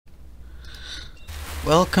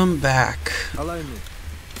Welcome back. Allow me.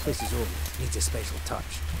 This is over. Needs a special touch.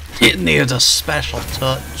 It needs a special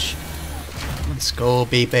touch. Let's go,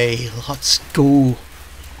 baby. Let's go. Well,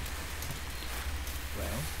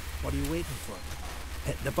 what are you waiting for?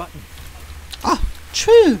 Hit the button. Ah,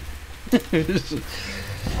 true.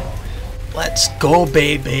 Let's go,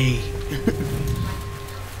 baby.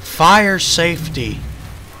 Fire safety.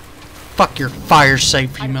 Fuck your fire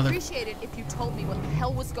safety, I'd mother. appreciate it if you told me what the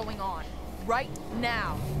hell was going on. Right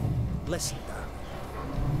now. Listen, darling.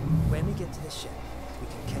 When we get to the ship, we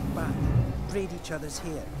can kick back, braid each other's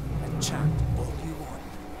hair, and chat all you want.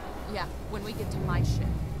 Yeah, when we get to my ship.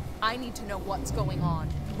 I need to know what's going on.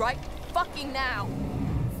 Right fucking now.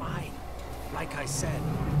 Fine. Like I said,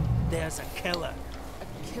 there's a killer. A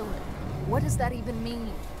killer. What does that even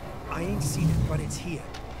mean? I ain't seen it, but it's here.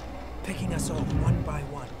 Picking us off one by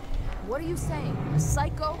one. What are you saying? A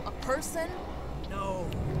psycho? A person? No,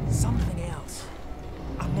 something else.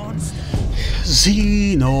 A monster.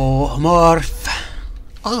 Xenomorph.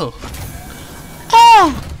 Oh.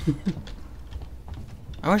 Oh!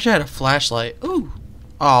 I wish I had a flashlight. Ooh.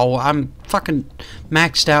 Oh, I'm fucking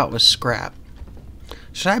maxed out with scrap.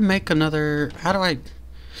 Should I make another... How do I...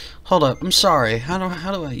 Hold up. I'm sorry. How do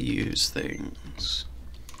I use things?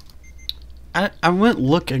 I went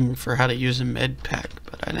looking for how to use a med pack,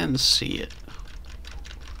 but I didn't see it.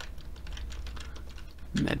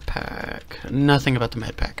 Med pack. Nothing about the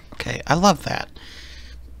med pack. Okay, I love that.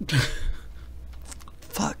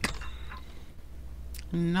 Fuck.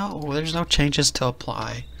 No, there's no changes to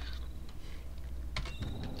apply.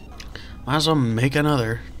 Might as well make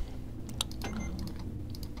another.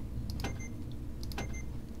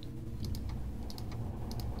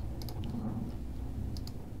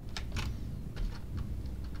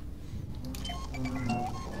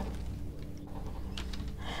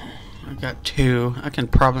 I got two. I can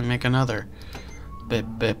probably make another. Bip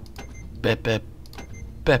bip bip bip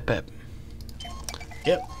bip bip.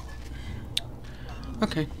 Yep.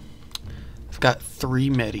 Okay. I've got 3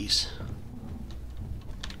 medis.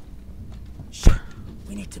 Shit.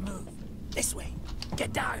 We need to move. This way.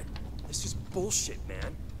 Get down. This is bullshit,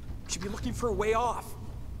 man. We should be looking for a way off.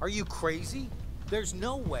 Are you crazy? There's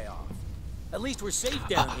no way off. At least we're safe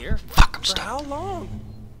down here. Fuck, I'm For stuck. how long?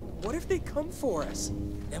 What if they come for us?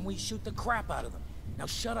 Then we shoot the crap out of them. Now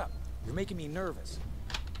shut up. You're making me nervous.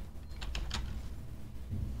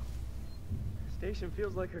 Station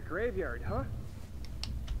feels like a graveyard, huh?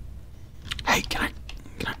 Hey, can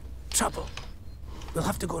I? Trouble. We'll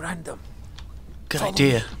have to go round them. Good Follow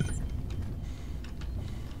idea.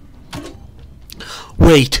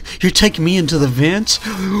 Wait, you're taking me into the vents?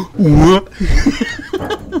 What?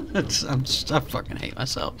 I fucking hate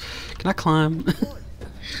myself. Can I climb?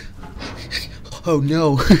 Oh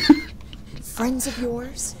no. Friends of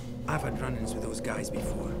yours? I've had run-ins with those guys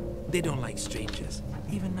before. They don't like strangers.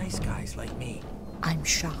 Even nice guys like me. I'm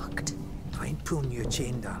shocked. I ain't pulling your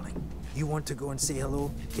chain, darling. You want to go and say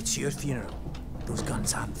hello? It's your funeral. Those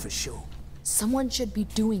guns aren't for show. Someone should be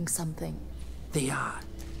doing something. They are.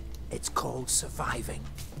 It's called surviving.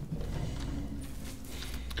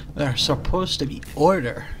 They're supposed to be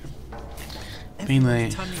order. Mainly.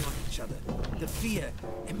 Everyone's turning on each other. The fear,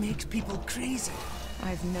 it makes people crazy.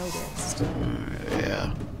 I've noticed.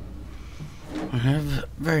 Yeah. I have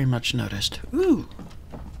very much noticed. Ooh.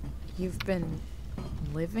 You've been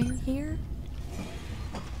living here?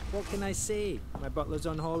 What can I say? My butler's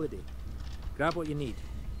on holiday. Grab what you need.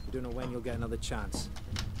 You don't know when you'll get another chance.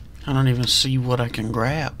 I don't even see what I can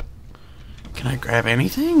grab. Can I grab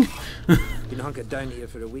anything? Been hunkered down here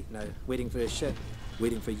for a week now, waiting for a ship.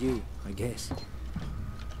 Waiting for you, I guess.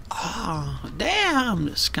 Oh, damn.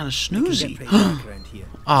 It's kind of It can get snoozy. pretty dark around here.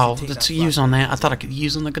 Oh, So take let's that use flashlight on that. I with thought I you. could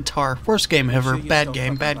use on the guitar. Worst game ever. Sure you Bad stop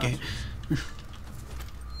game, fucking bad game. bastards.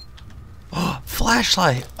 Oh,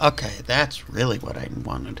 flashlight. Okay, that's really what I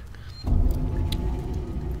wanted.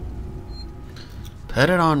 Put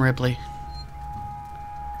it on, Ripley.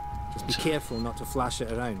 Just be careful not to flash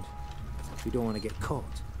it around. We don't want to get caught.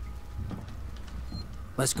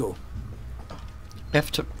 Let's go. F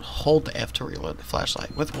to hold the F to reload the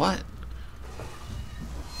flashlight. With what?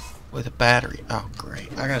 With a battery. Oh, great.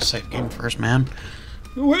 I gotta save game first, man.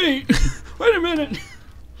 Wait! Wait a minute!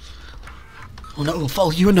 Oh no, we'll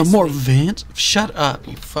follow you into more vents. Shut up,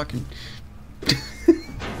 you fucking...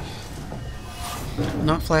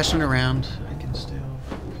 Not flashing around. I can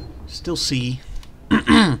still see.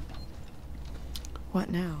 What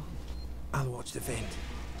now? I'll watch the vent.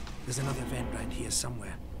 There's another vent round here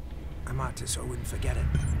somewhere. I marked it so I wouldn't forget it.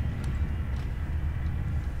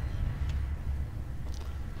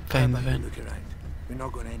 Find the How about you vent. look around? We're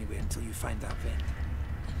not going anywhere until you find that vent.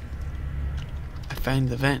 I find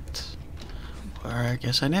the vent. Or I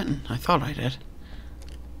guess I didn't. I thought I did.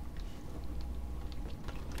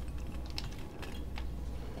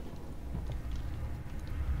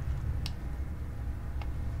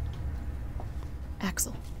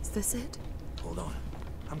 Axel, is this it? Hold on.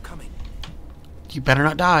 I'm coming. You better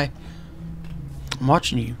not die. I'm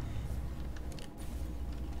watching you.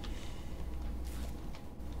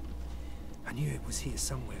 I knew it was here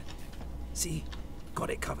somewhere. See? Got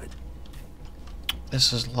it covered.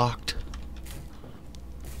 This is locked.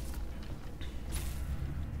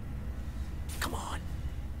 Come on.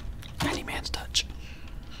 Tiny man's touch.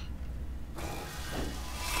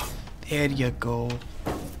 There you go.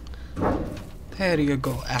 There you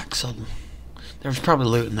go, Axel. There's probably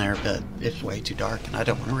loot in there, but it's way too dark and I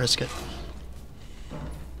don't want to risk it.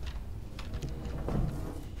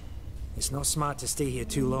 It's not smart to stay here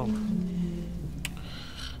too long.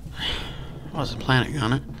 I wasn't planning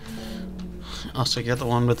on it. Also, you're the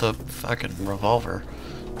one with the fucking revolver.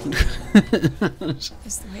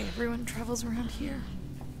 Is the way everyone travels around here?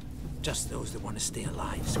 Just those that want to stay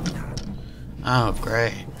alive, sweetheart. Oh,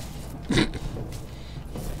 great.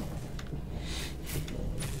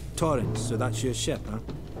 Torrance, so that's your ship, huh?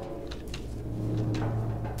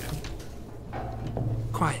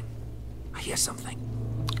 Quiet. I hear something.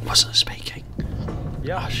 Wasn't speaking.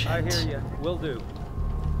 Yeah, Oh, shit. I hear you. Will do.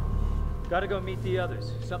 Gotta go meet the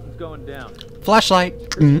others. Something's going down.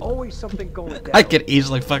 Flashlight. Always something going down. I could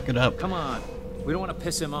easily fuck it up. Come on. We don't want to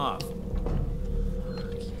piss him off.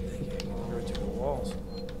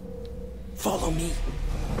 Follow me.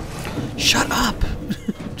 Shut up!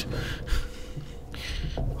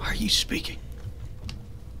 Why are you speaking?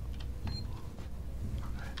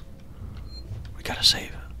 We gotta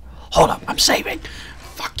save. Hold up, I'm saving!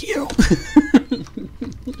 Fuck you!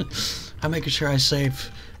 I'm making sure I save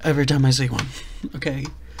every time I see one. Okay?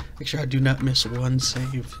 Make sure I do not miss one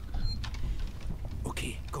save.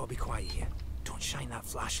 Okay, gotta be quiet here. Don't shine that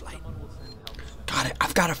flashlight. Got it,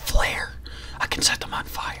 I've got a flare! I can set them on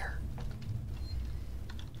fire.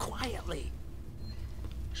 Quietly.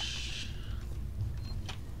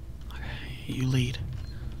 Okay, you lead.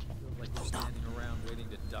 Hold up.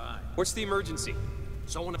 What's the emergency?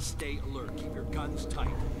 Someone stay alert. Keep your guns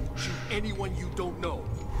tight. Shoot anyone you don't know.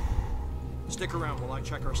 Stick around while I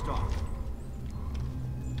check our stock.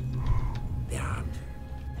 They're armed.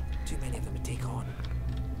 Too many of them to take on.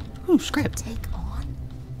 Ooh, scrap. Take on?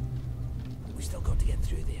 We still got to get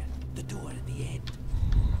through there. The door at the end.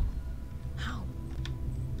 How?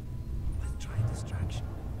 Let's try a distraction.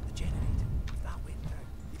 The generator. If that went down,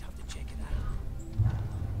 we'd have to check it out.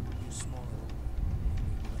 Use smaller.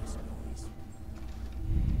 Less noise.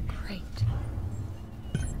 Great.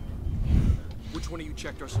 Which one of you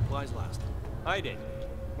checked our supplies last? I did.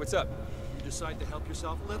 What's up? You decide to help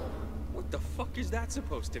yourself a little? What the fuck is that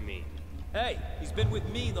supposed to mean? Hey, he's been with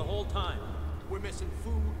me the whole time. We're missing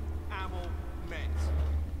food, ammo, meds.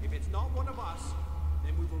 If it's not one of us,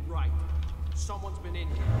 then we were right. Someone's been in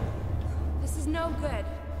here. This is no good.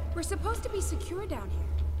 We're supposed to be secure down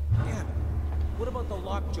here. Yeah. What about the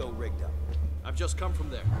lock Joe rigged up? I've just come from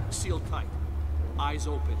there. Sealed tight. Eyes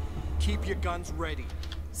open. Keep your guns ready.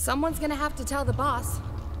 Someone's gonna have to tell the boss.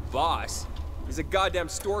 Boss? He's a goddamn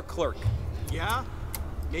store clerk. Yeah?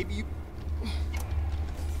 Maybe you...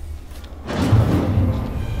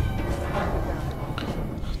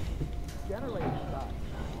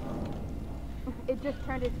 It just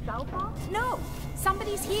turned itself off? No!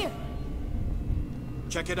 Somebody's here!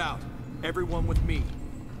 Check it out. Everyone with me.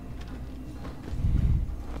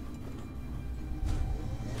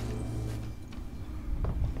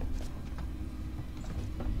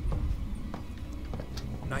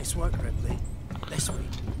 Nice work, Ripley. This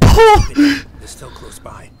way. They're still close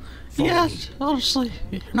by. Follow me. Yes, honestly,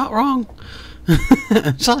 you're not wrong.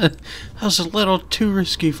 That was a little too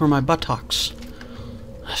risky for my buttocks.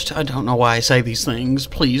 I don't know why I say these things.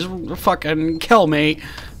 Please, fucking kill me.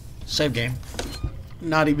 Save game.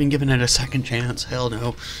 Not even giving it a second chance. Hell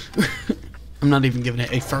no. I'm not even giving it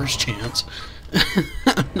a first chance.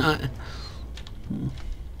 I'm not.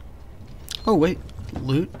 Oh, wait.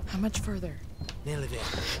 Loot? How much further? Nearly there.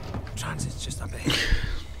 Transit's just up ahead.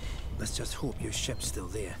 Let's just hope your ship's still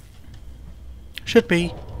there. Should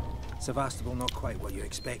be. Sevastopol not quite what you're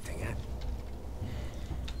expecting, eh?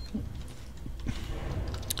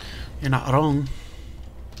 You're not wrong.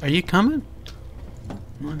 Are you coming?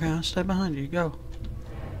 Okay, I'll stay behind you. Go.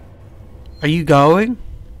 Are you going?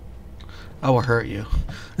 I will hurt you.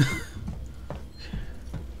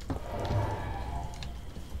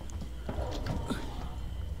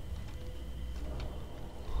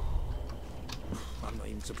 I'm not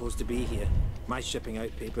even supposed to be here. My shipping out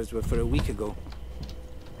papers were for a week ago.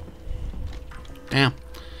 Damn.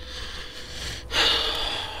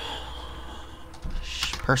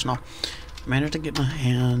 Personal. Managed to get my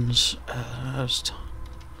hands. I was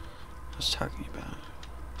talking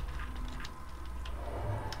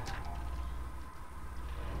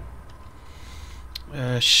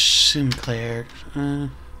about. Sinclair.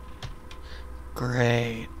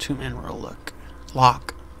 Great. 2-man roll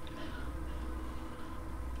lock.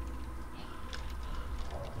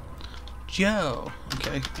 Joe.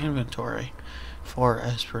 Okay. Inventory. 4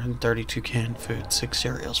 aspirin, 32 canned food, 6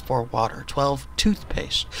 cereals, 4 water, 12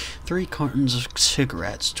 toothpaste, 3 cartons of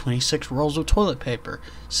cigarettes, 26 rolls of toilet paper,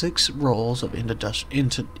 6 rolls of industrial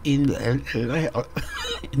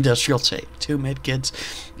tape, 2 medkits,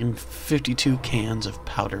 and 52 cans of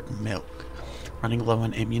powdered milk. Running low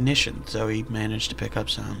on ammunition. Zoe managed to pick up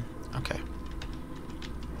some. Okay.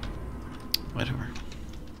 Whatever.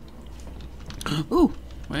 Ooh!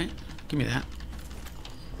 Wait. Give me that.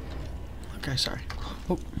 Okay, sorry.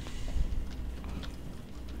 Oh.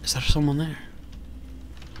 Is there someone there?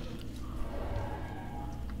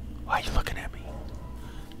 Why are you looking at me?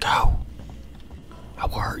 Go! I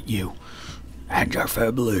will hurt you. And your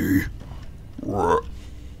family.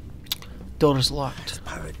 Door is locked.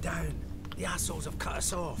 Power it down. The assholes have cut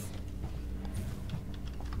us off.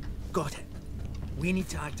 Got it. We need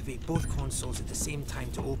to activate both consoles at the same time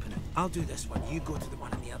to open it. I'll do this one. You go to the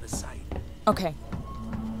one on the other side. Okay.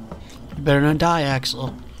 You better not die,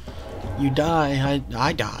 Axel. You die,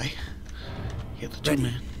 I die. You're the two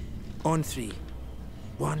man. On 3.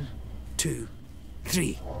 1, 2,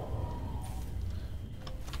 3.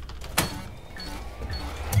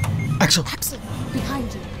 Axel! Axel,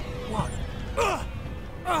 behind you. What?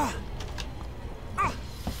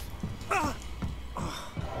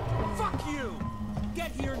 Fuck you!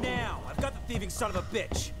 Get here now! I've got the thieving son of a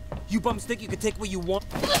bitch. You bums think you can take what you want?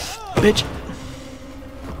 Bitch!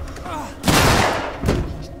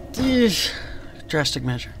 Drastic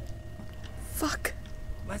measure. Fuck.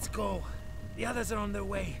 Let's go. The others are on their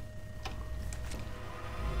way.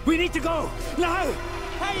 We need to go! Now!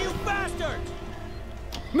 Hey, you bastard!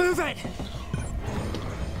 Move it!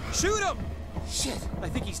 Shoot him! Shit, I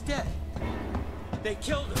think he's dead. They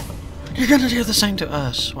killed him. You're gonna do the same to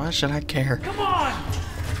us. Why should I care? Come on!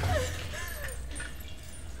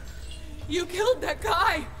 You killed that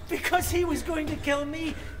guy! Because he was going to kill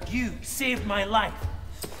me, you saved my life.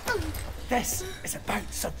 This is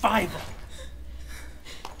about survival.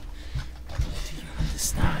 Do you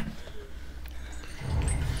understand?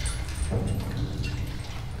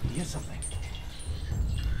 You hear something?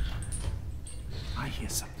 I hear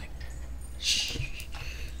something. Shh.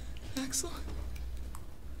 Axel?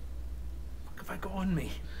 What have I got on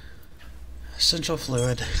me? Essential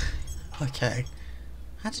fluid. Okay.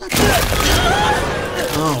 That's not good.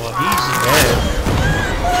 Oh, well, he's dead.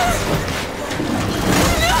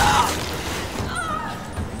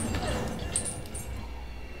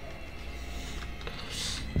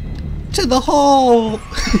 To the hole! What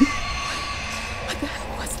the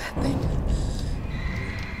hell was that thing?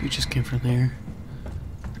 We just came from there.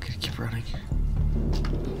 I gotta keep running.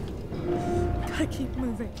 Gotta keep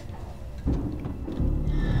moving.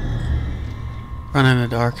 Run in the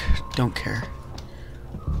dark. Don't care.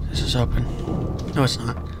 This is open. No, it's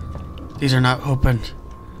not. These are not open.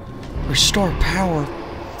 Restore power.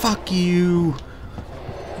 Fuck you.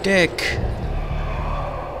 Dick.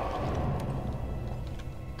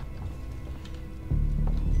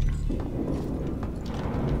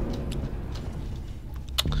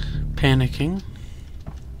 Panicking.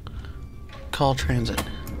 Call transit.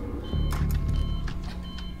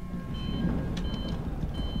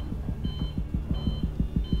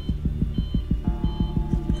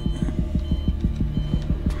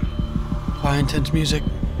 High intense music.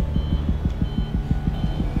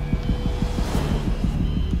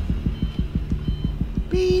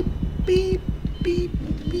 Beep, beep, beep,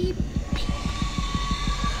 beep.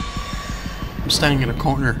 I'm standing in a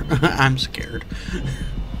corner. I'm scared.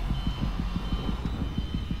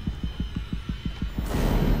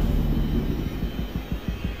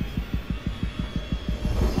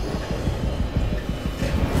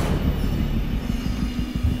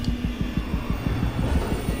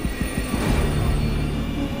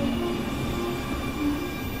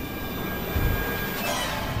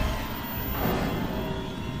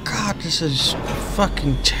 This is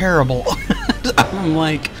fucking terrible. I'm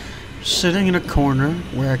like sitting in a corner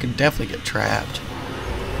where I could definitely get trapped.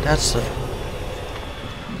 That's the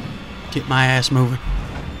get my ass moving.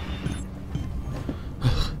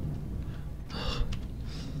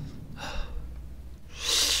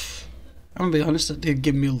 I'm gonna be honest, that did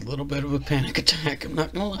give me a little bit of a panic attack. I'm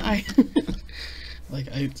not gonna lie. Like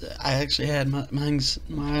I actually had my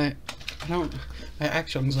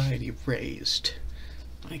actual anxiety raised.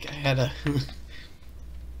 Like I had a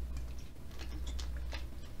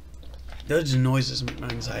those noises make my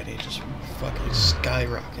anxiety just fucking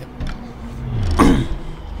skyrocket. Okay,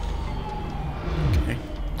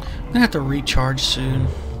 I'm gonna have to recharge soon.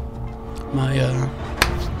 My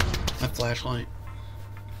flashlight.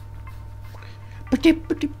 Station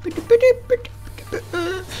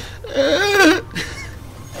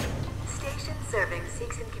serving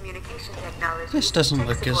Seeks and Communication Technology. This doesn't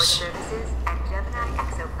look as. Services and Gemini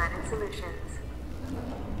Exoplanet Solutions.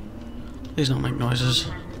 Please don't make noises.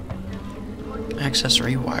 Access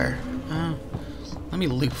rewire. Let me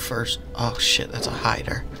loot first. Oh shit, that's a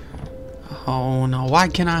hider. Oh no, why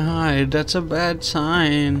can't I hide? That's a bad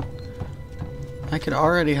sign. I could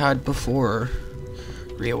already hide before.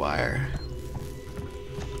 Rewire.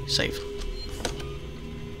 Save.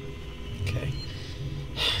 Okay.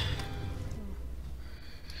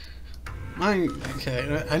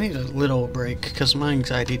 Okay, I need a little break because my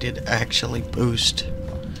anxiety did actually boost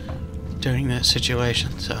during that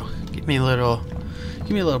situation. So give me a little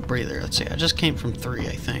breather. Let's see. I just came from 3,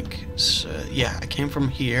 I think. So yeah, I came from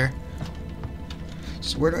here.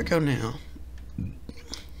 So where do I go now?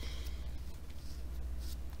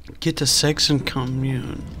 Get to Sex and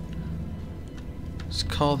Commune. Let's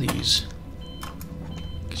call these.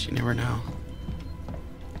 Because you never know.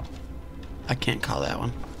 I can't call that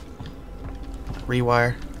one.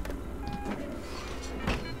 Rewire.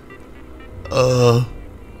 The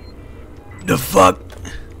fuck?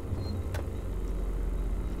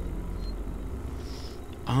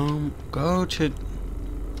 Go to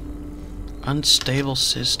unstable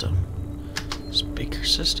system. Speaker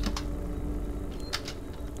system.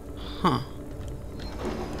 Huh.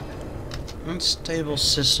 Unstable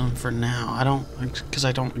system for now. Because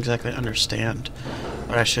I don't exactly understand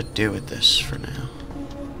what I should do with this for now.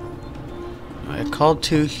 I called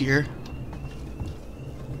 2 here.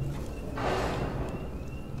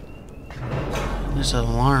 There's an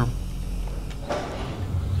alarm.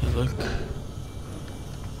 Hey, look.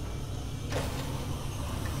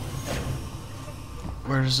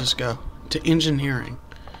 Where does this go? To engineering.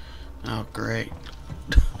 Oh, great.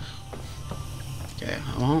 Okay,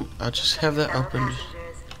 I won't. I'll just have that open.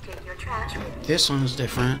 This one's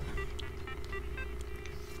different.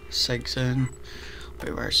 Section.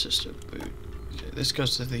 Rewire system boot. Okay, this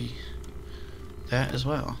goes to that as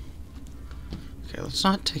well. Okay, let's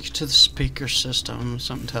not take it to the speaker system.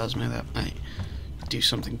 Something tells me that might do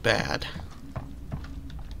something bad.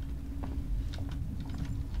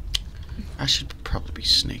 I should probably be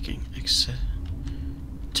sneaking.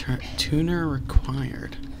 Tuner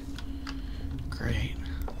required. Great.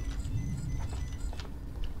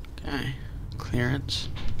 Okay. Clearance.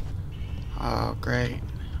 Oh, great.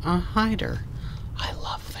 A hider. I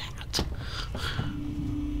love that.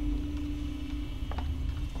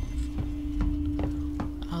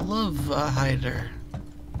 I love a hider.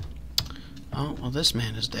 Oh, well, this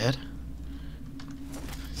man is dead.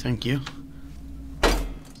 Thank you.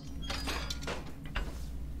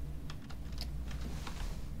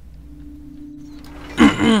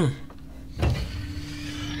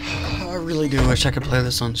 I really do wish I could play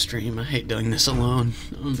this on stream. I hate doing this alone.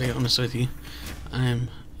 I'm gonna be honest with you.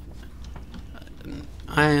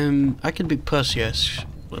 I could be pussyish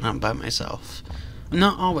when I'm by myself. I'm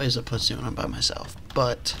not always a pussy when I'm by myself,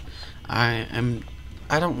 but I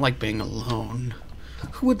don't like being alone.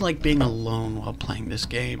 Who would like being alone while playing this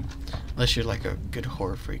game? Unless you're like a good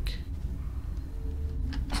horror freak.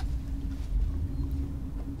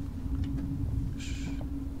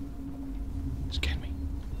 Scan me.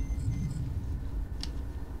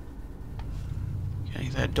 Okay,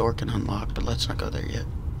 that door can unlock, but let's not go there yet.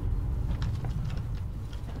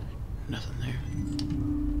 Nothing there.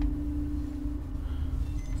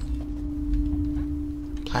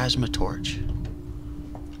 Plasma torch.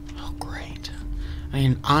 Oh, great. I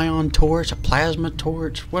need an ion torch, a plasma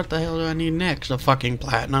torch. What the hell do I need next? A fucking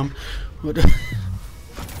platinum? What?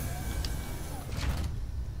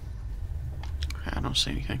 I don't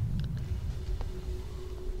see anything.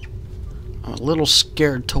 I'm a little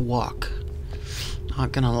scared to walk.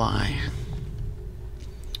 Not gonna lie.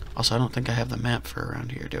 Also, I don't think I have the map for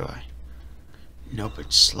around here, do I? Nope,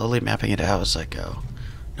 it's slowly mapping it out as I go.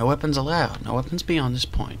 No weapons allowed. No weapons beyond this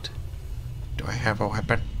point. Do I have a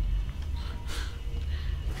weapon?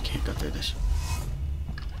 I can't go through this.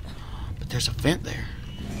 But there's a vent there.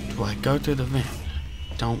 Do I go through the vent?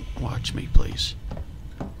 Don't watch me, please.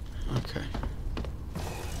 Okay.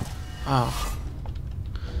 Oh.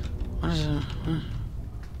 What is it?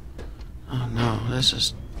 Oh no, this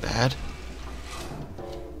is bad.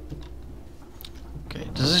 Okay,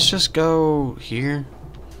 does this just go here?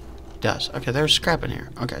 It does. Okay, there's scrap in here.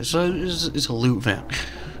 Okay, so it's a loot vent.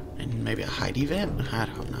 And maybe a hidey vent? I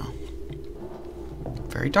don't know.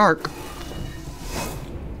 Very dark.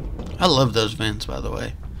 I love those vents, by the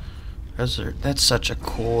way. That's such a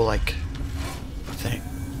cool, like, thing.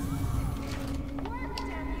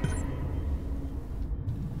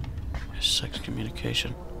 Sex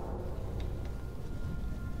communication.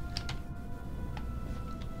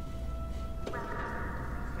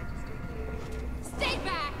 Stay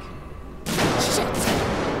back! Shit!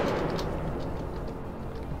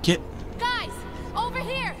 Get. Guys! Over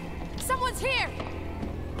here! Someone's here!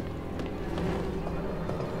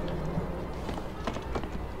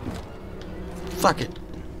 Fuck it.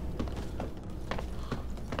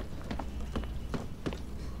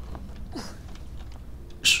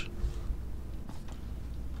 Shh.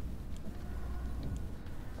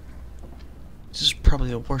 This is probably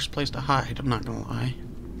the worst place to hide, I'm not gonna lie.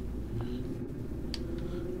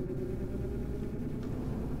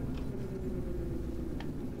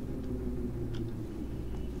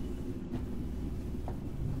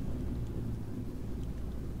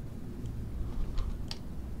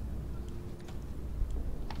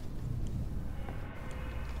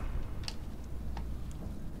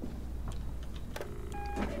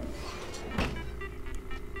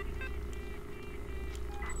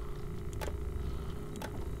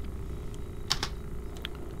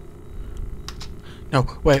 No,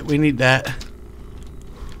 wait, we need that.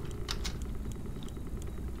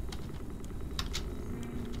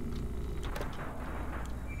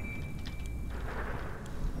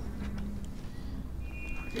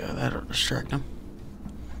 Yeah, that'll distract him.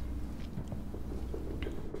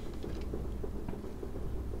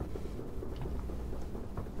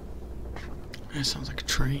 That sounds like a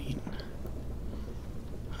train.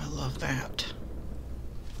 I love that.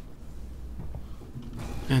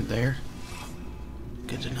 And there.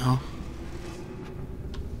 Good to know.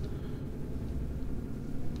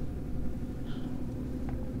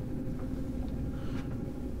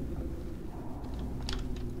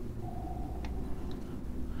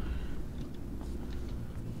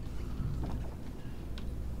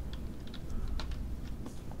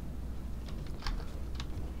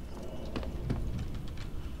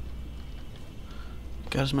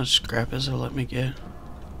 Got as much scrap as it'll let me get.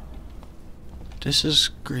 This is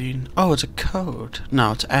green. Oh, it's a code.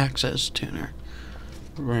 No, it's access tuner.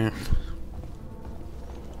 Ramp.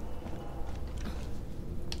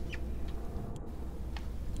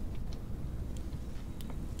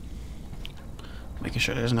 Making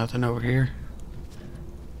sure there's nothing over here.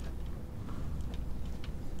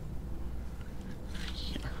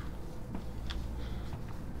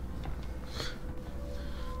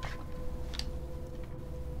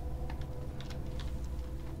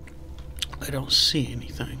 I don't see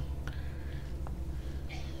anything.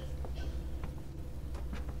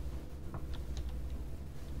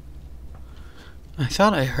 I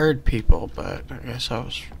thought I heard people, but I guess I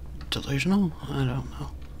was delusional? I don't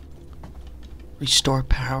know. Restore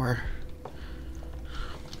power.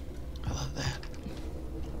 I love that.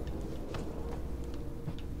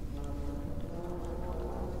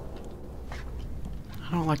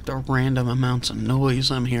 I don't like the random amounts of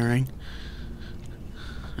noise I'm hearing.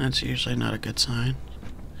 That's usually not a good sign.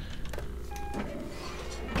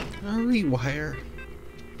 A rewire.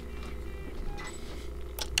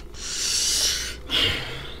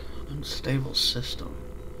 Unstable system.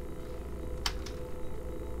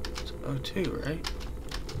 It's O2, right?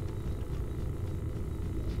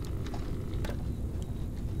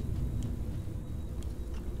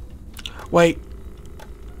 Wait.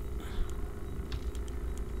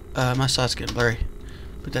 My sight's getting blurry.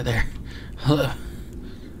 Put that there. Hello.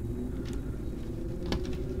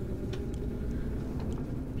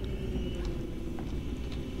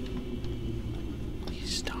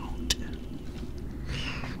 Please don't.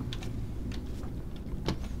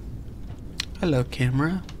 Hello,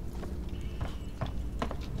 camera.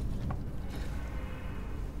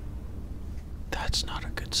 That's not a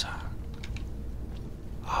good sign.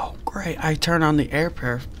 Oh, great. I turn on the air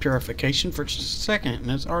purification for just a second, and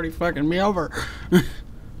it's already fucking me over.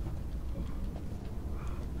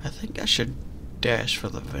 I think I should dash for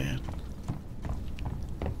the van.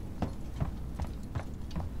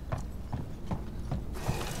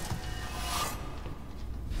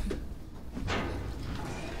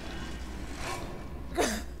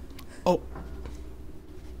 Oh.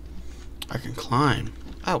 I can climb.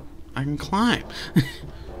 Oh, I can climb.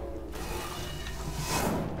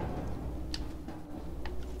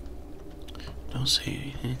 Don't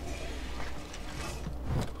see anything.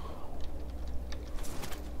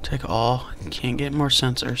 Take all. Can't get more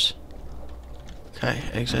sensors. Okay,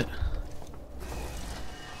 exit.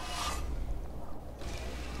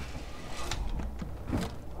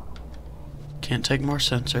 Can't take more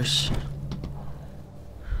sensors.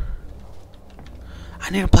 I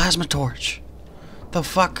need a plasma torch. The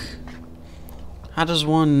fuck? How does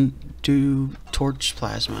one do torch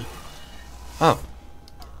plasma? Oh.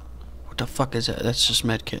 What the fuck is that? That's just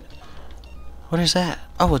medkit. What is that?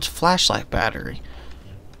 Oh, it's flashlight battery.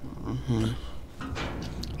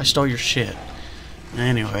 I stole your shit.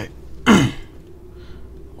 Anyway.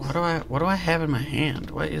 What do I have in my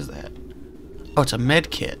hand? What is that? Oh, it's a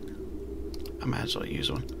medkit. I might as well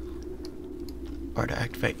use one. Or to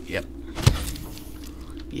activate. Yep.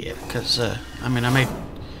 Yeah, because I mean, I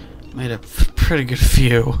made a pretty good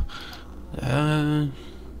few.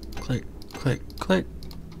 Click, click, click.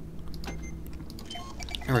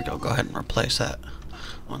 There we go. Go ahead and replace that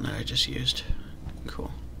one that I just used.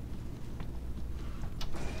 Cool.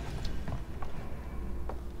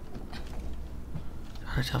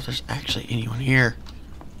 Hard to tell if there's actually anyone here.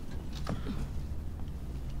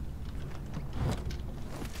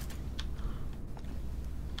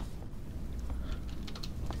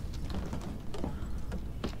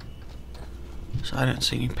 So I didn't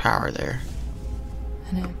see any power there.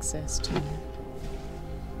 An access tuner.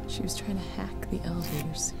 She was trying to hack the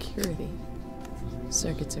elevator's security.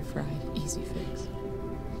 Circuits are fried. Easy fix.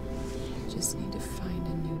 Just need to find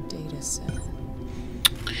a new data set.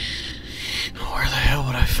 Where the hell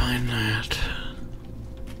would I find that?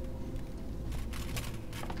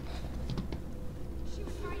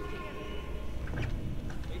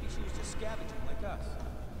 Maybe she was just scavenging like us.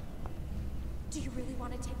 Do you really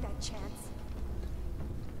want to take that chance?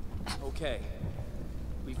 Okay.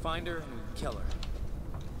 We find her and we kill her.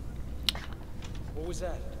 What was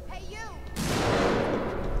that? Hey, you!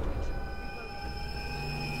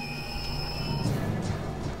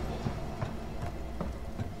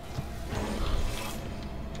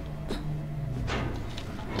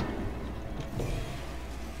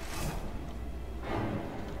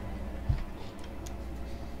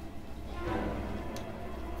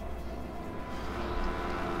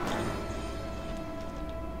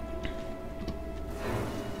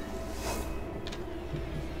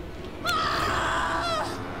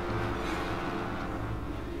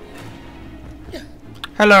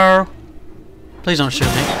 Hello. Please don't shoot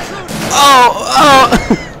me. Oh!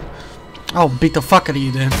 I'll beat the fuck out of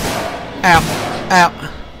you then. Ow. Ow.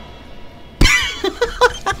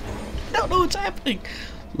 I don't know what's happening.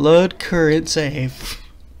 Load current save.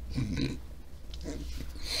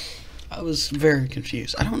 I was very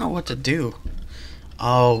confused. I don't know what to do.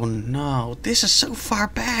 Oh no. This is so far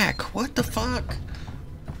back. What the fuck?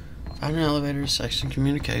 Find an elevator, section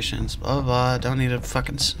communications, blah blah blah. Don't need to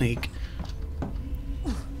fucking sneak.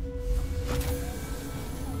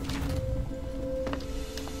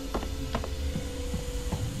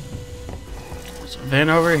 Vent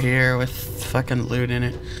over here with fucking loot in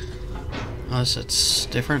it. Unless it's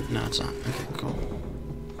different? No, it's not. Okay, cool.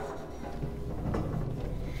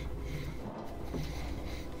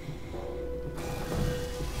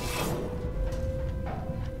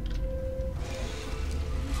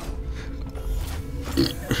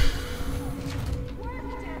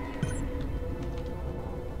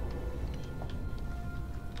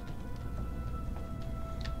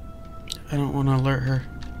 I don't want to alert her.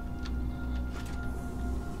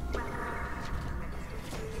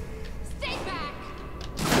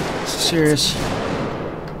 Serious.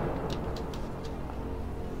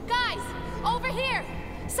 Guys, over here!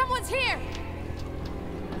 Someone's here!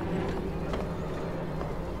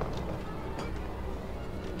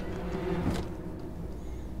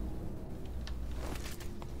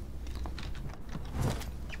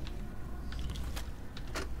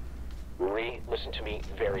 Marie, listen to me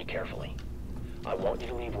very carefully. I want you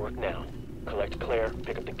to leave work now. Collect Claire,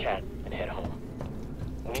 pick up the cat, and head home.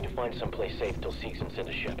 We need to find someplace safe till Seegson sends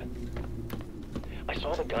a ship. I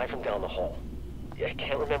saw the guy from down the hall. I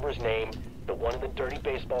can't remember his name. The one in the dirty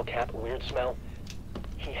baseball cap, weird smell.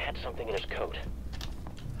 He had something in his coat.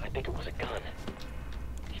 I think it was a gun.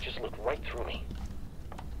 He just looked right through me.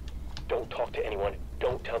 Don't talk to anyone.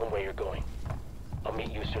 Don't tell them where you're going. I'll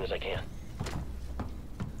meet you as soon as I can.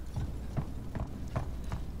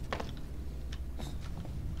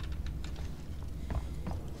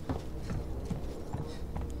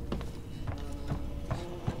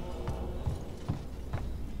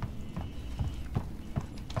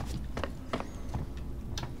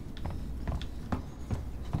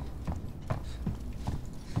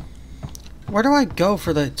 Where do I go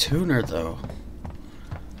for that tuner, though?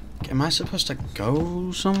 am I supposed to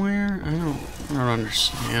go somewhere? I don't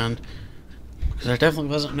understand. Because there definitely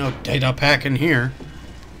wasn't no data pack in here.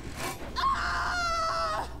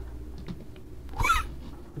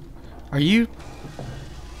 Are you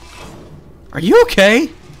okay?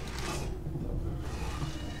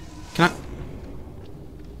 Can I?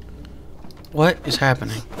 What is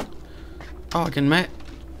happening? Oh, I can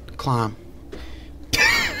climb.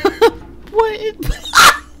 What?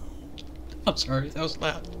 I'm sorry, that was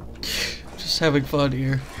loud. Just having fun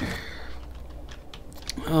here.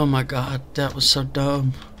 Oh my god, that was so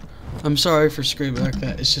dumb. I'm sorry for screaming like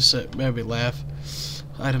that. It's just it made me laugh.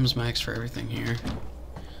 Items max for everything here.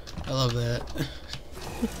 I love that.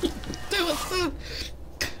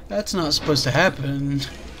 That's not supposed to happen.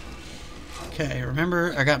 Okay,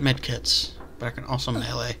 remember I got medkits, but I can also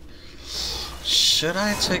melee. Should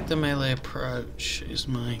I take the melee approach is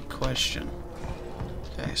my question.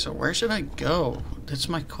 Okay, so where should I go? That's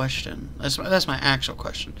my question. That's my actual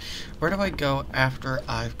question. Where do I go after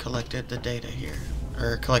I've collected the data here?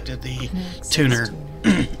 Or collected the tuner.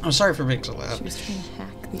 I'm sorry for being so loud. She was trying to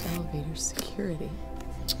hack the elevator's security.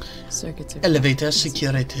 Circuits are Elevator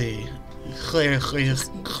security.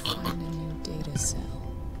 just need to find a new data cell.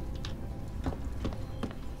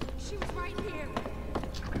 She was right here.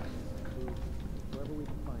 Wherever we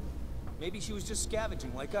can find her. Maybe she was just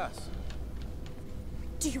scavenging like us.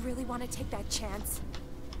 Do you really want to take that chance?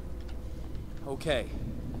 Okay.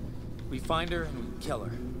 We find her and we kill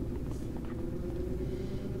her.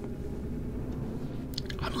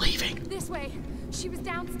 I'm leaving. This way. She was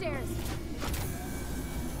downstairs.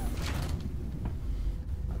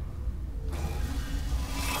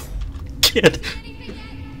 Kid.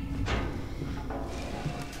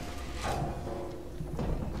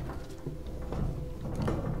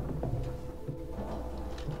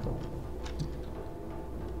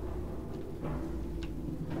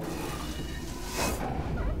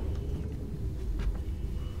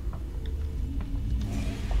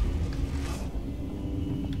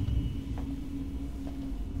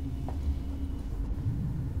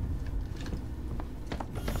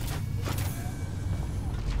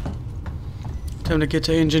 Time to get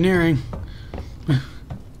to engineering.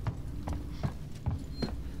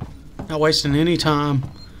 Not wasting any time.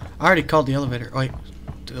 I already called the elevator. Wait,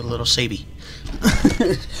 do a little savey.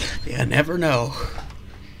 Yeah, never know.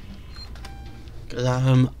 Because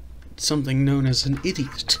I'm something known as an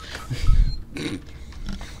idiot.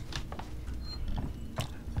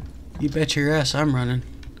 You bet your ass I'm running.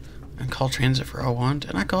 And call transit for 01.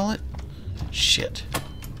 Didn't I call it? Shit.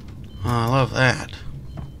 Oh, I love that.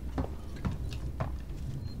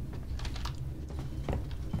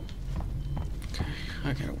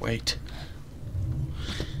 I gotta wait.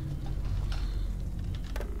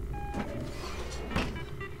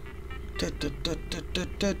 I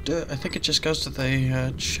think it just goes to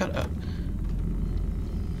the, shut up.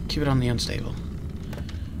 Keep it on the unstable.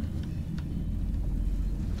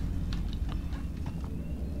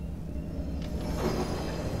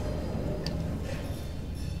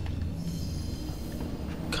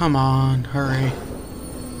 Come on, hurry.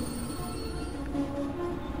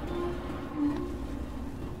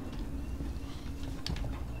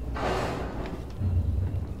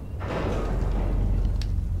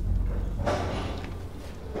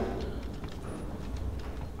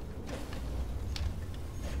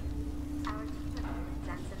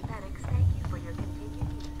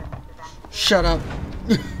 Shut up.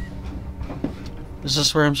 Is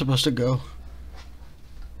this where I'm supposed to go?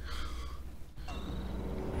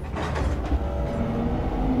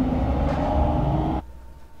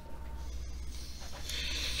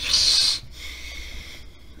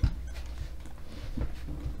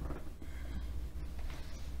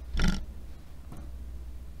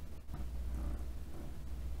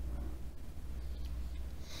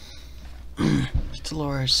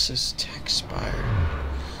 Dolores' tech spire.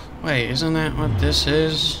 Wait, isn't that what this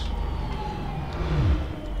is?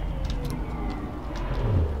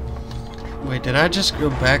 Wait, did I just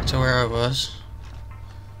go back to where I was?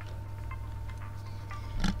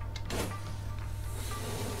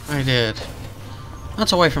 I did.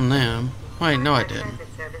 That's away from them. Wait, no I didn't.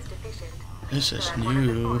 This is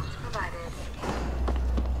new.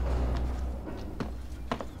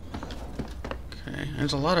 Okay,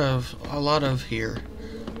 there's a lot of here.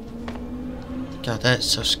 God, that's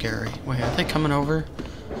so scary. Wait, are they coming over?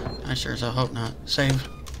 I sure as I hope not. Save.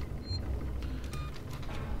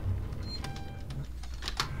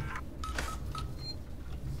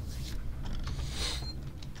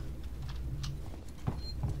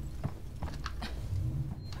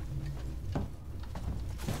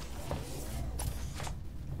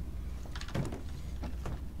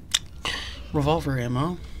 Revolver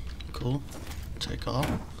ammo. Cool. Take all.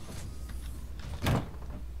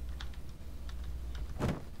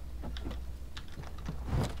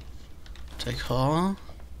 Take all.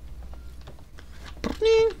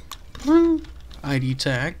 ID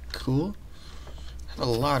tag. Cool. I have a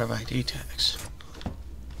lot of ID tags.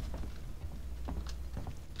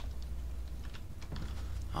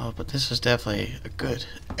 Oh, but this is definitely a good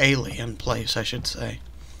alien place, I should say.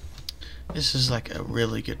 This is like a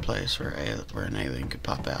really good place where an alien could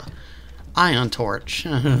pop out. Ion torch.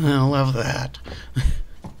 I love that.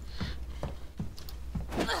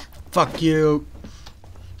 Fuck you.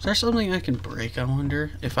 Is there something I can break, I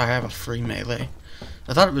wonder? If I have a free melee.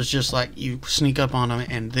 I thought it was just like you sneak up on them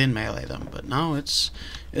and then melee them. But no, it's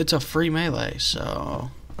a free melee, so...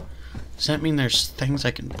 Does that mean there's things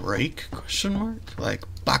I can break? Question mark? Like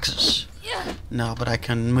boxes. No, but I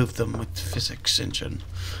can move them with physics engine.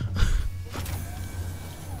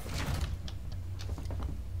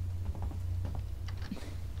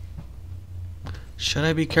 Should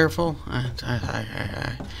I be careful? I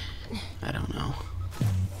don't know.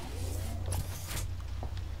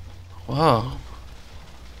 Whoa.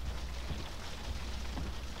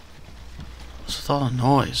 What's with all the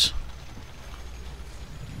noise?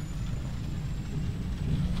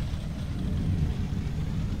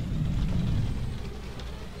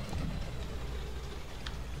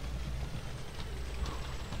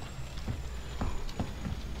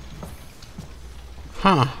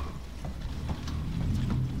 Huh.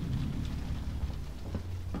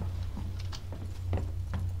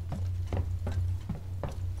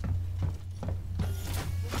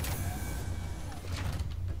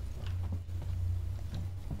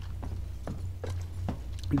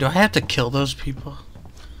 Do I have to kill those people?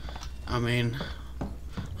 I mean,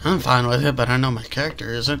 I'm fine with it, but I know my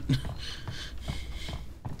character isn't.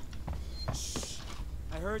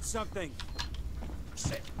 I heard something.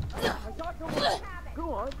 Shit.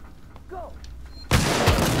 Go on. Go.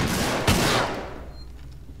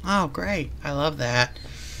 Oh, great. I love that.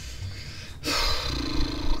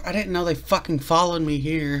 I didn't know they fucking followed me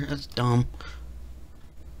here. That's dumb.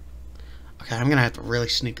 Okay, I'm gonna have to really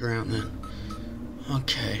sneak around then.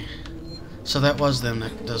 Okay. So that was them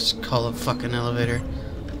that does call a fucking elevator.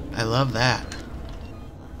 I love that.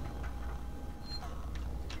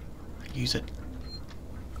 Use it.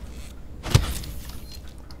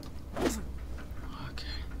 Okay.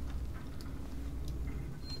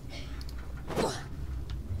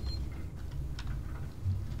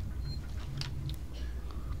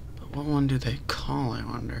 But what one do they call, I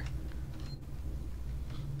wonder?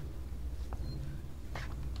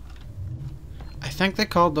 I think they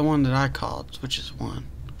called the one that I called, which is 1.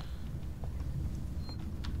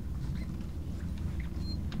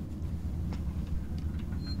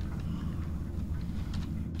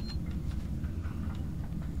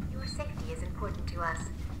 Your safety is important to us.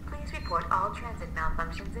 Please report all transit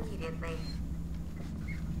malfunctions immediately.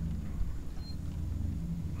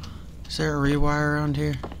 Is there a rewire around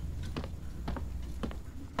here?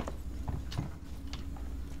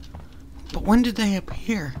 But when did they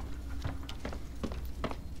appear?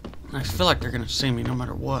 I feel like they're gonna see me no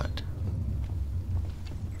matter what.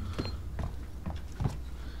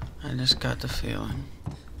 I just got the feeling.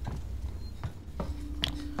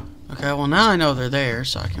 Okay, well now I know they're there,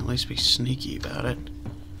 so I can at least be sneaky about it.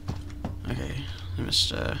 Okay, I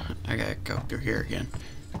must, I gotta go through here again.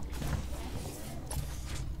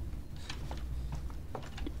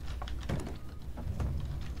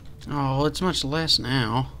 Oh, well, it's much less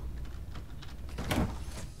now.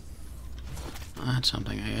 That's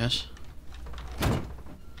something, I guess.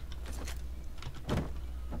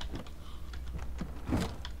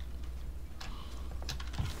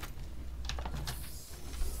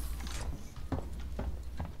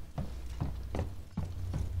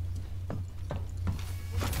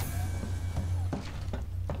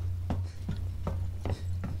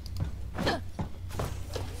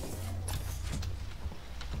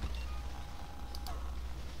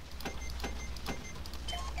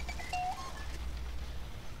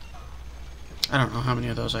 I don't know how many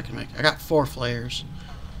of those I can make. I got 4 flares.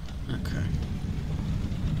 Okay.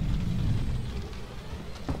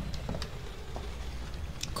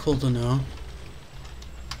 Cool to know.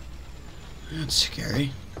 That's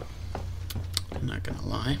scary. I'm not gonna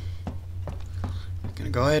lie. I'm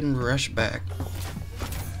gonna go ahead and rush back.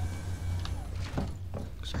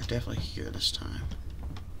 Because they're definitely here this time.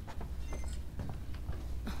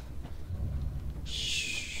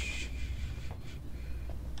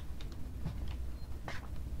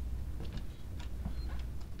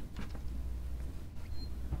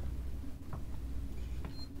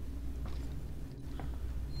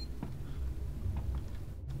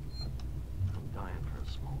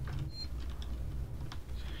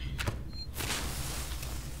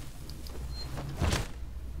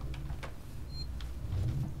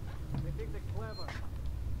 They think they're clever.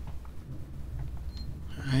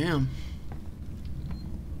 I am.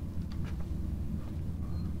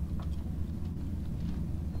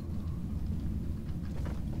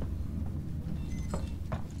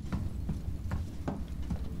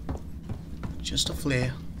 Just a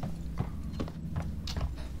flare.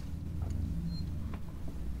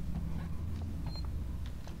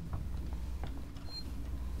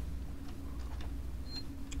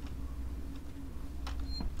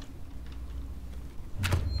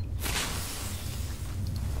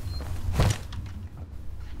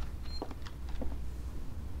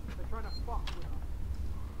 They're trying to fuck with us.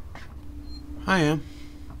 I am.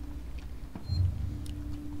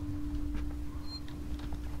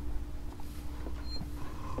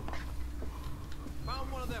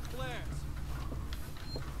 Found one of their flares.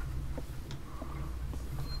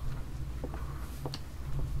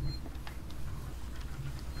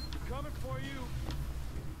 Coming for you.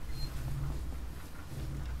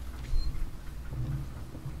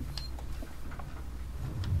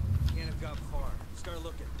 Can't have got far. Start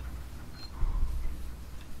looking.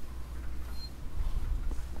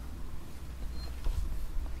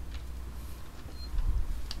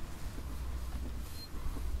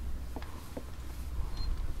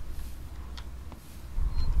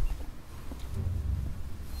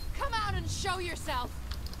 Come out and show yourself.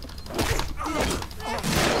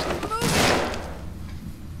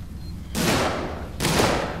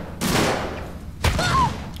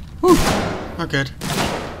 Whew. Not good.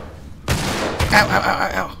 Ow, ow, ow,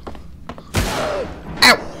 ow, ow.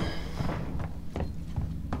 Ow!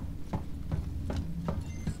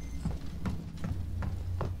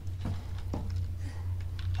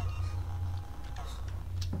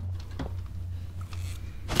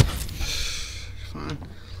 Fine.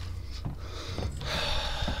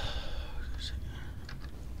 System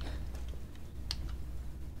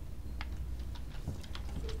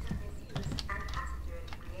misuse and passenger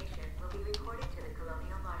inebriation will be reported to the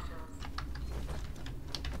Colonial Marshals.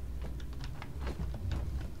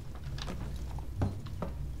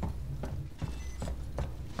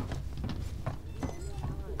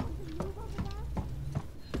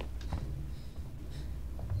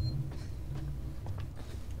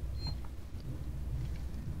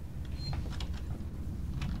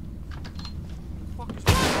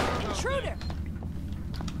 Intruder!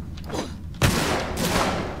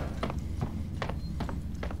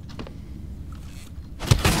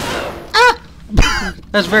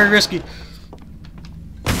 That's very risky.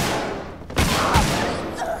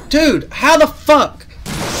 Dude, how the fuck?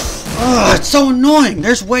 Ugh, it's so annoying.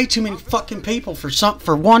 There's way too many fucking people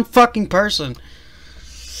for one fucking person.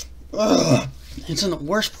 Ugh. It's in the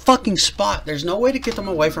worst fucking spot. There's no way to get them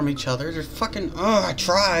away from each other. There's fucking... Ugh, I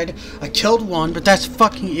tried. I killed one, but that's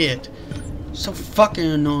fucking it. So fucking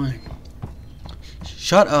annoying.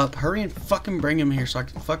 Shut up. Hurry and fucking bring him here so I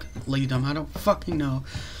can fucking lead them. I don't fucking know.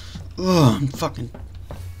 Ugh, I'm fucking...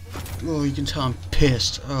 Oh, you can tell I'm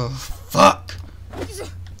pissed. Oh, fuck.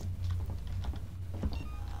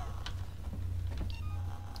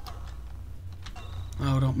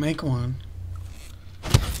 Oh, don't make one.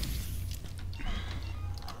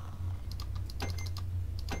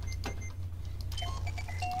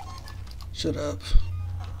 Shut up.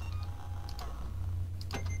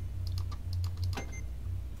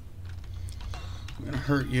 I'm gonna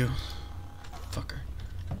hurt you. Fucker.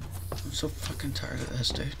 I'm so fucking tired of this,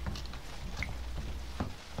 dude.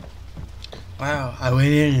 Wow, I went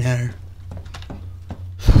in there.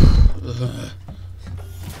 Ugh.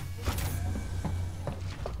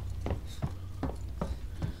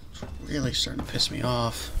 It's really starting to piss me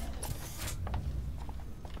off.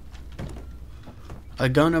 A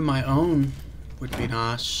gun of my own would be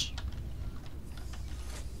nice.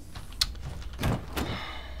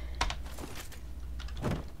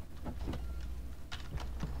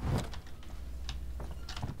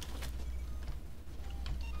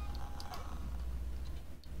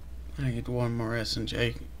 I get one more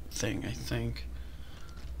S&J thing, I think.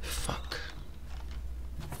 Fuck.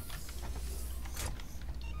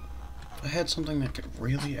 If I had something that could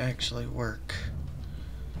really actually work,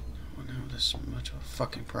 I wouldn't have this much of a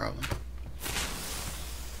fucking problem.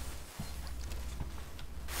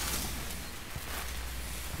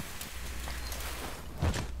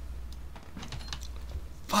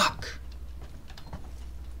 Fuck!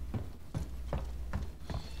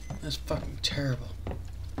 That's fucking terrible.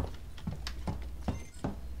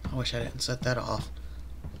 I wish I didn't set that off.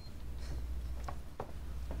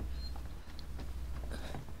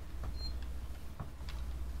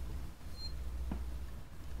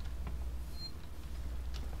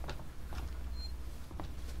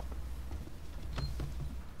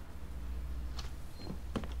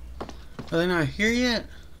 Are they not here yet?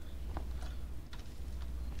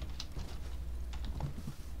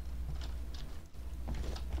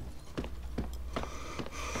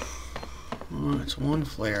 Oh, it's one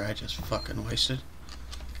flare I just fucking wasted.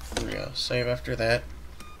 There we go. Save after that.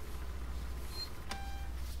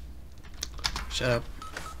 Shut up.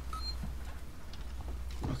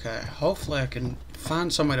 Okay, hopefully I can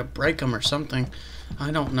find some way to break them or something.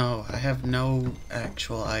 I don't know. I have no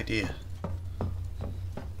actual idea.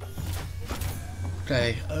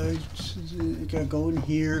 Okay, I gotta go in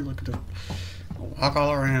here, look at the... walk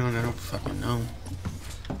all around, I don't fucking know.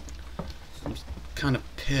 I'm kind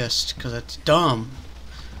of pissed, because it's dumb.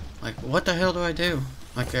 Like, what the hell do I do?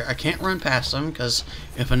 Like, I can't run past them, because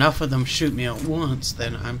if enough of them shoot me at once,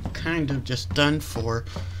 then I'm kind of just done for.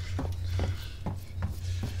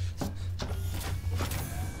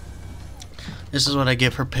 This is what I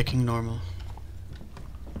get for picking normal.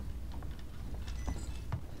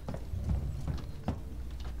 Come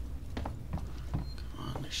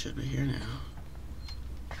on, they should be here now.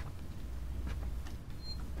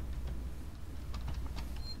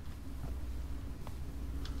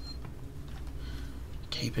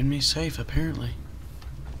 Keeping me safe, apparently.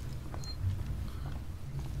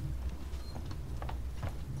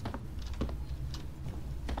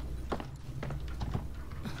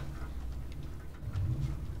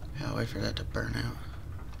 I'll wait for that to burn out.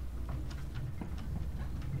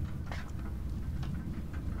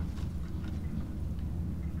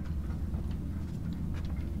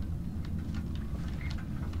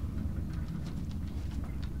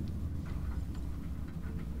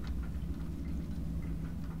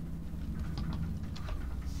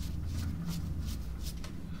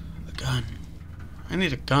 Gun. I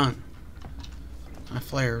need a gun. My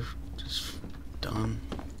flare just done.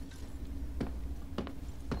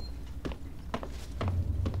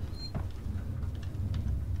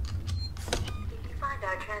 If you find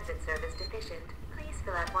our transit service deficient, please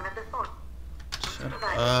fill out one of the forms. Shut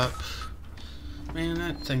up. Man,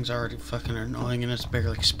 that thing's already fucking annoying and it's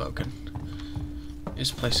barely spoken. This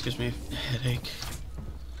place gives me a headache.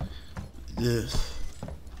 Ugh.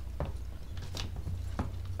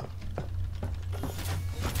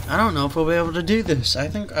 I don't know if we'll be able to do this. I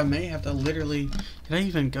think I may have to literally... Can I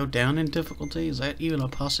even go down in difficulty? Is that even a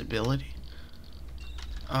possibility?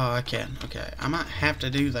 Oh, I can. Okay. I might have to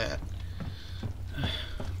do that.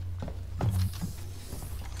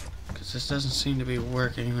 Because this doesn't seem to be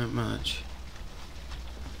working that much.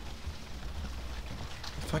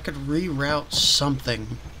 If I could reroute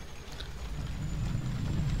something.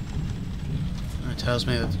 It tells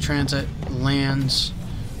me that the transit lands...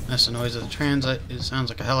 That's the noise of the transit. It sounds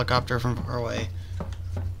like a helicopter from far away.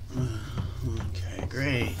 Okay,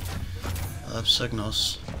 great. I love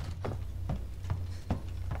signals.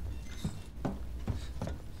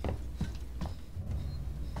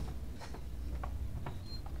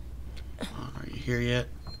 Are you here yet?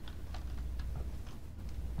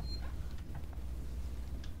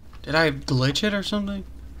 Did I glitch it or something?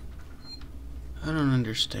 I don't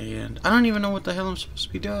understand. I don't even know what the hell I'm supposed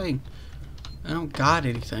to be doing. I don't got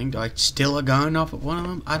anything. Do I steal a gun off of one of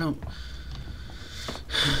them? I don't...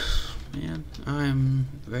 Man, I'm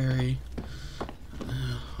very...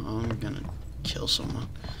 I'm gonna kill someone.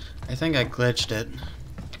 I think I glitched it.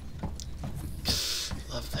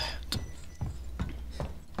 Love that.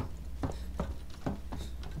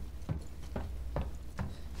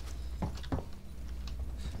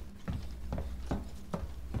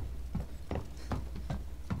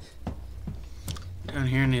 Down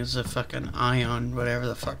here needs a fucking ion, whatever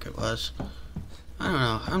the fuck it was. I don't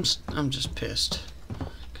know. I'm just pissed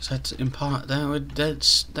because that's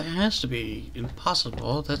that has to be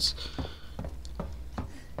impossible. That's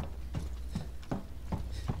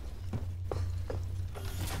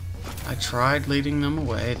I tried leading them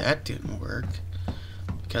away. That didn't work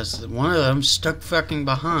because one of them stuck fucking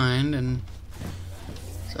behind, and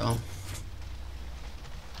so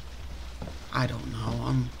I don't know.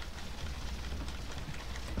 I'm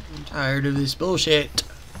tired of this bullshit.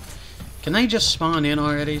 Can they just spawn in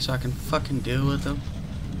already so I can fucking deal with them?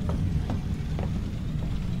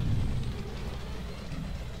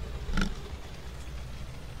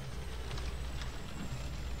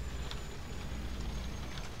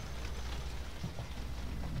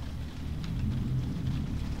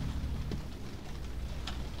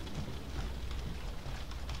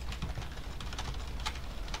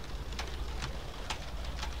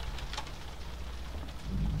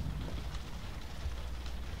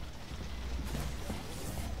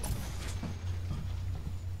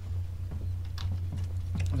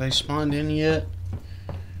 Have they spawned in yet?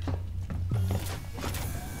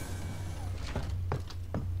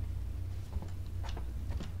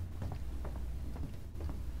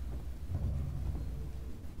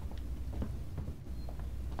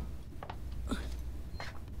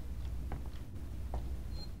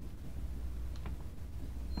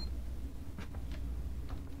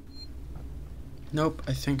 Nope,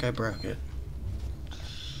 I think I broke it.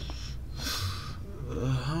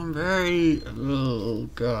 I'm very... Oh,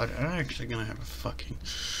 God. I'm actually gonna have a fucking...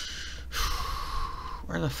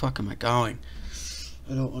 Where the fuck am I going?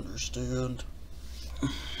 I don't understand.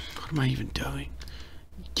 What am I even doing?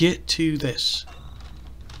 Get to this.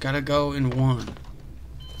 Gotta go in one.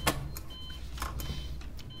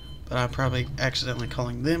 But I'm probably accidentally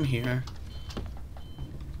calling them here.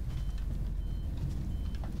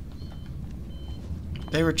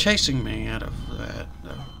 They were chasing me out of that,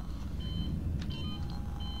 though.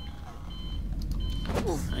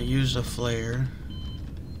 I used a flare.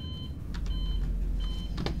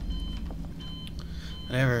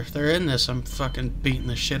 Whatever, if they're in this, I'm fucking beating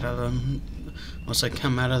the shit out of them. Once they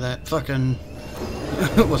come out of that fucking...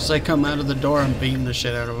 Once they come out of the door, I'm beating the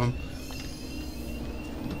shit out of them.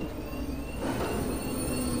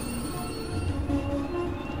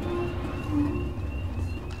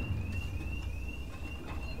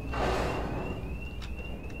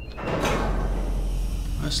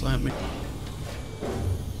 Just let me...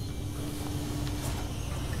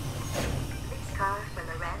 This car for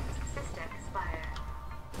Lorenz, system expire.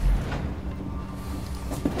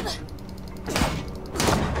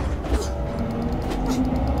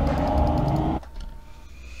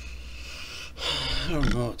 I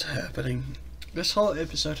don't know what's happening. This whole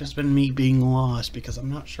episode has been me being lost because I'm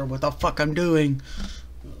not sure what the fuck I'm doing.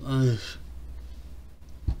 Ugh.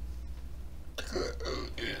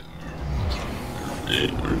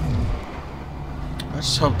 I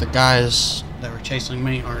just hope the guys that were chasing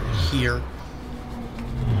me aren't here.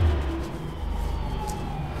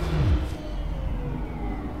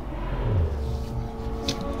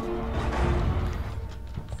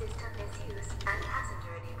 System misuse and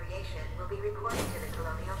passenger inebriation will be reported to the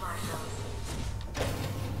Colonial Marshals.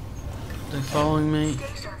 They're following me.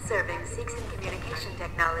 Station serving Seeks and Communication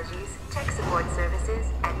Technologies, Tech Support Services,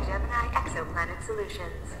 and Gemini Exoplanet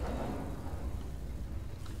Solutions.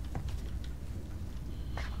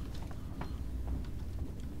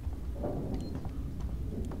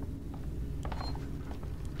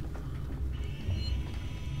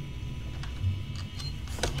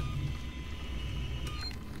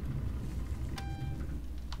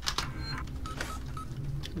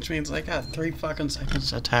 Which means they got 3 fucking seconds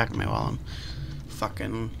to attack me while I'm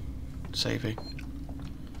fucking saving.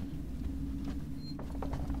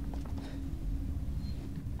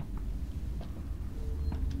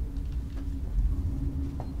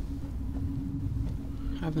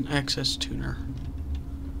 I have an access tuner.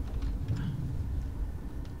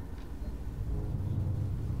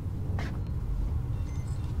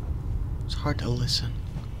 It's hard to listen.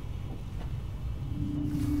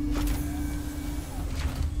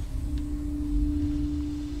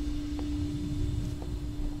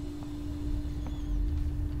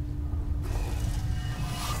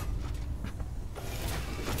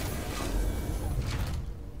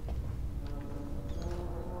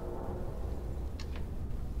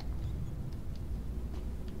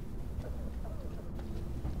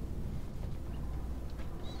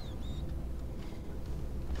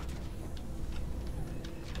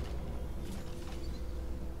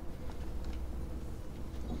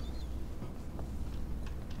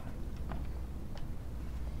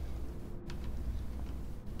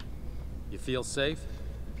 You feel safe?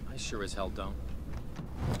 I sure as hell don't.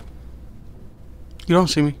 You don't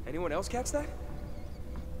see me. Anyone else catch that?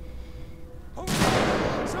 Oh,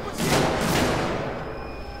 someone's here.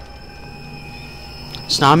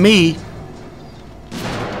 It's not me.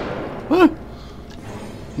 What?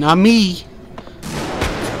 Not me.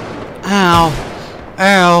 Ow.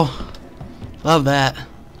 Ow. Love that.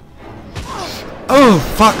 Oh,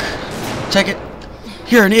 fuck. Take it.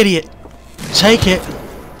 You're an idiot. Take it.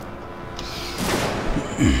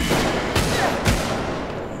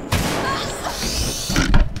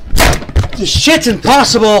 This shit's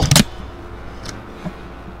impossible.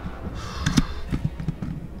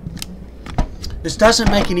 This doesn't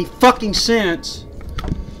make any fucking sense.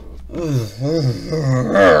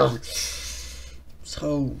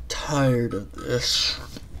 So tired of this.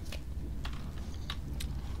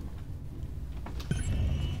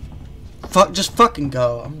 Just fucking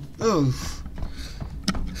go.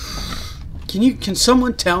 Can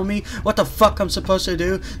someone tell me what the fuck I'm supposed to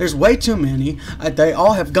do? There's way too many. They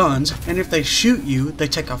all have guns, and if they shoot you, they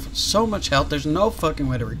take off so much health. There's no fucking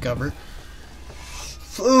way to recover.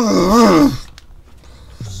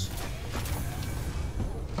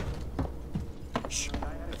 Shh.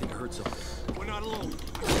 I think I heard something. We're not alone.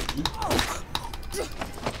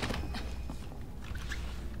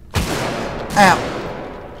 Ow.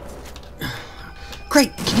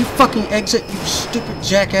 Great, can you fucking exit, you stupid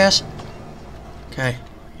jackass? Okay,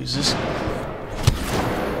 use this.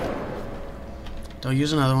 Don't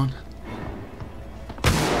use another one.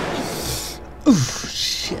 Ooh,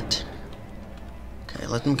 shit. Okay,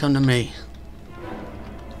 let them come to me.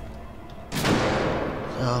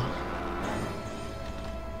 So,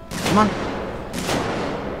 come on.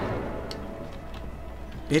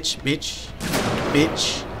 Bitch, bitch,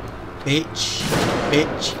 bitch, bitch,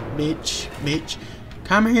 bitch, bitch, bitch.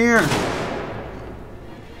 Come here.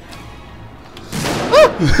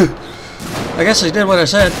 I guess I did what I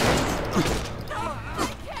said.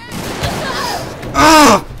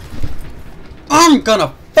 Ah! I'm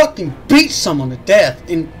gonna fucking beat someone to death.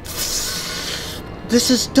 And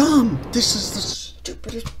this is dumb. This is the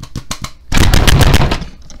stupidest.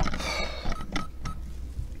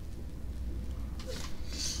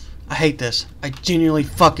 I hate this. I genuinely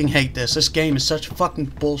fucking hate this. This game is such fucking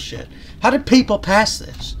bullshit. How did people pass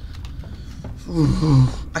this? Ooh.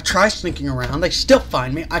 I try sneaking around. They still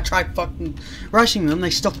find me. I try fucking rushing them. They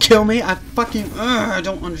still kill me. I fucking... I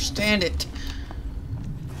don't understand it.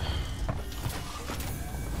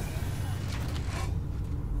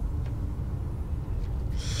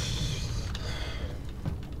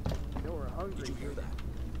 Did you hear that?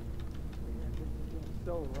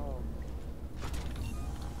 So wrong.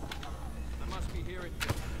 I must be hearing.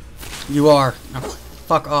 You are. Now,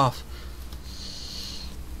 fuck off.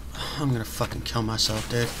 I'm gonna fucking kill myself,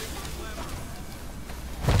 dude.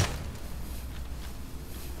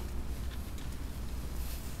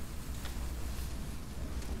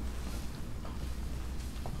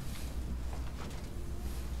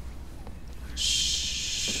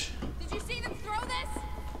 Shh. Did you see them throw this?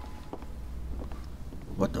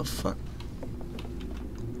 What the fuck?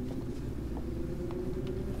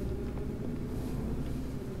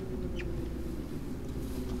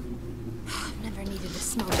 Never needed to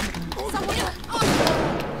smoke.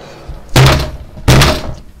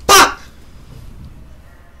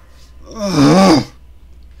 Ugh.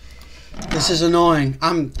 This is annoying.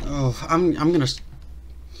 I'm gonna.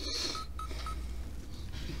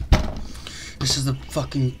 This is the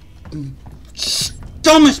fucking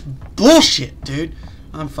dumbest bullshit, dude.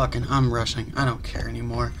 I'm rushing. I don't care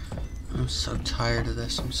anymore. I'm so tired of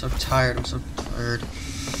this. I'm so tired. I'm so tired.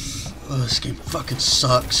 Oh, this game fucking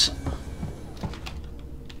sucks.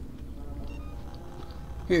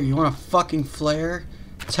 Here, you want a fucking flare?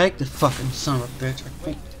 Take the fucking son of a bitch.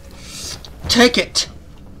 Take it!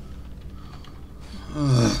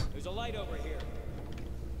 Ugh. There's a light over here.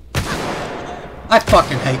 I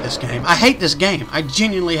fucking hate this game. I hate this game. I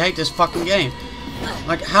genuinely hate this fucking game.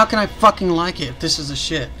 Like, how can I fucking like it if this is a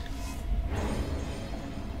shit?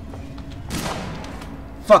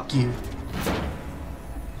 Fuck you.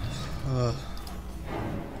 Ugh.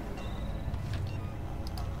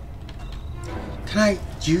 Can I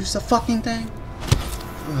use the fucking thing?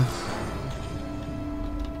 Ugh.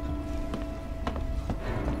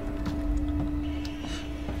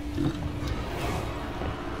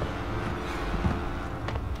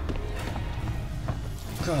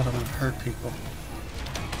 God, I'm gonna hurt people.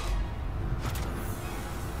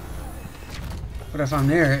 But if I'm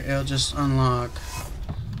near it, it'll just unlock.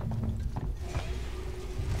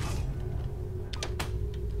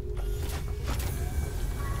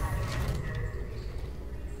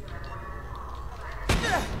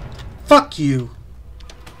 Fuck you!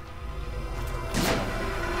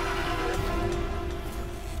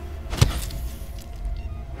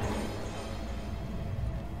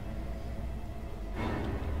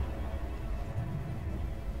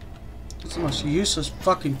 It's the most useless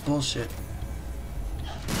fucking bullshit.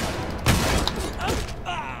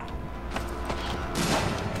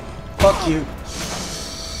 Fuck you.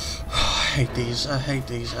 I hate these. I hate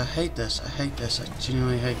these. I hate this. I hate this. I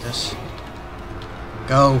genuinely hate this.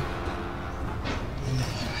 Go.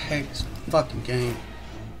 I hate this fucking game.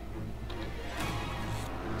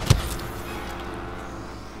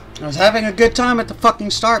 I was having a good time at the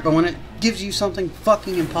fucking start, but when it gives you something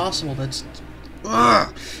fucking impossible, that's...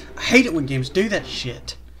 Ugh. I hate it when games do that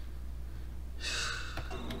shit.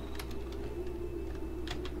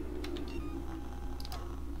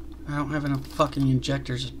 I don't have enough fucking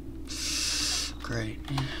injectors. Great.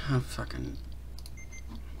 I'm fucking...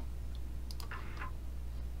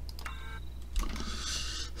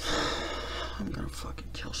 I'm gonna fucking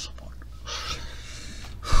kill someone.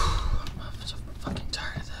 I'm so fucking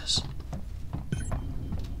tired of this.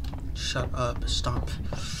 Shut up. Stop.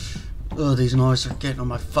 Ugh, these noises are getting on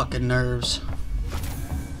my fucking nerves.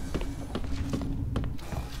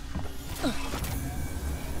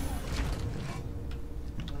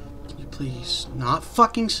 Can you please not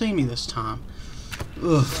fucking see me this time?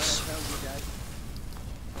 Ugh.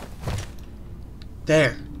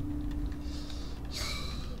 There.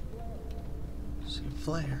 See a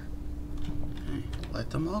flare. Hey, let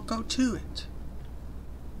them all go to it.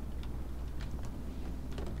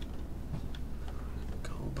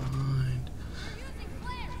 Go behind.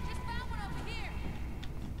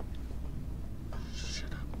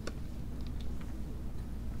 Shut up.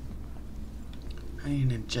 I need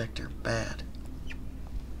an injector bad.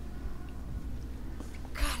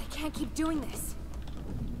 God, I can't keep doing this.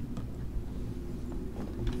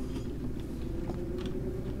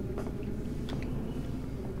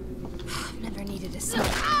 Never needed a smoke.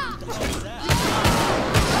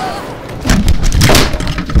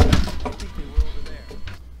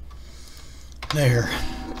 There.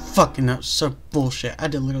 Fucking, that was so bullshit. I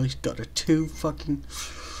had to literally go to 2 fucking...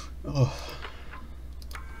 Oh.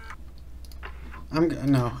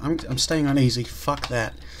 I'm staying on easy. Fuck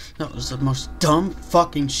that. That was the most dumb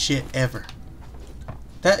fucking shit ever.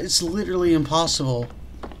 That is literally impossible.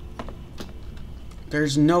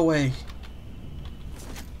 There's no way.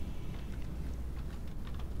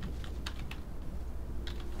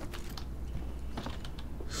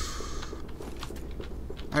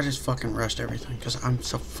 I just fucking rushed everything because I'm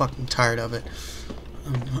so fucking tired of it.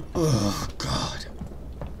 Oh god.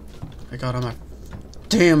 I got on my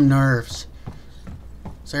damn nerves.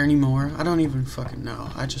 Is there any more? I don't even fucking know.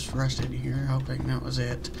 I just rushed in here hoping that was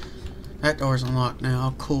it. That door's unlocked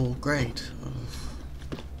now. Cool. Great.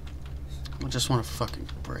 I just want to fucking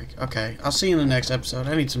break. Okay. I'll see you in the next episode.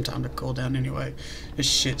 I need some time to cool down anyway. This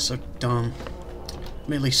shit's so dumb. Let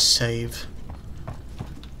me at least save.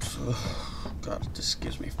 Ugh. God, this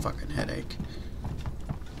gives me a fucking headache.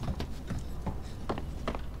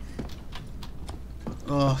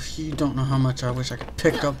 Oh, you don't know how much I wish I could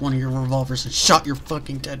pick up one of your revolvers and shot your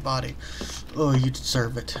fucking dead body. Oh, you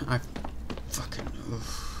deserve it. I fucking...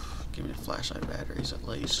 Oof. Give me the flashlight batteries at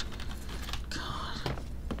least. God.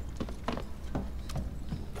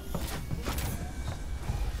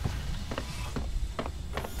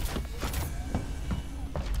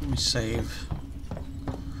 Let me save.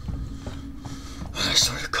 I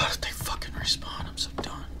swear to God, if they fucking respawn, I'm so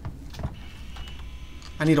done.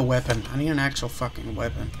 I need a weapon. I need an actual fucking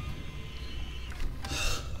weapon.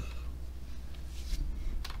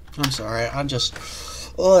 I'm sorry, I just...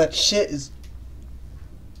 Oh, that shit is...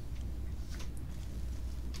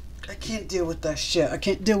 I can't deal with that shit. I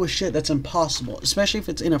can't deal with shit that's impossible. Especially if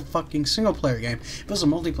it's in a fucking single player game. If it was a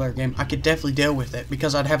multiplayer game, I could definitely deal with it.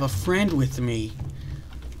 Because I'd have a friend with me.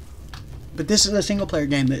 But this is a single player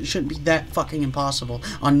game that shouldn't be that fucking impossible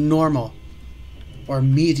on normal or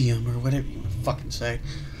medium or whatever you fucking say.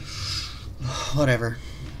 Whatever.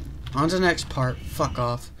 On to the next part. Fuck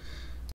off.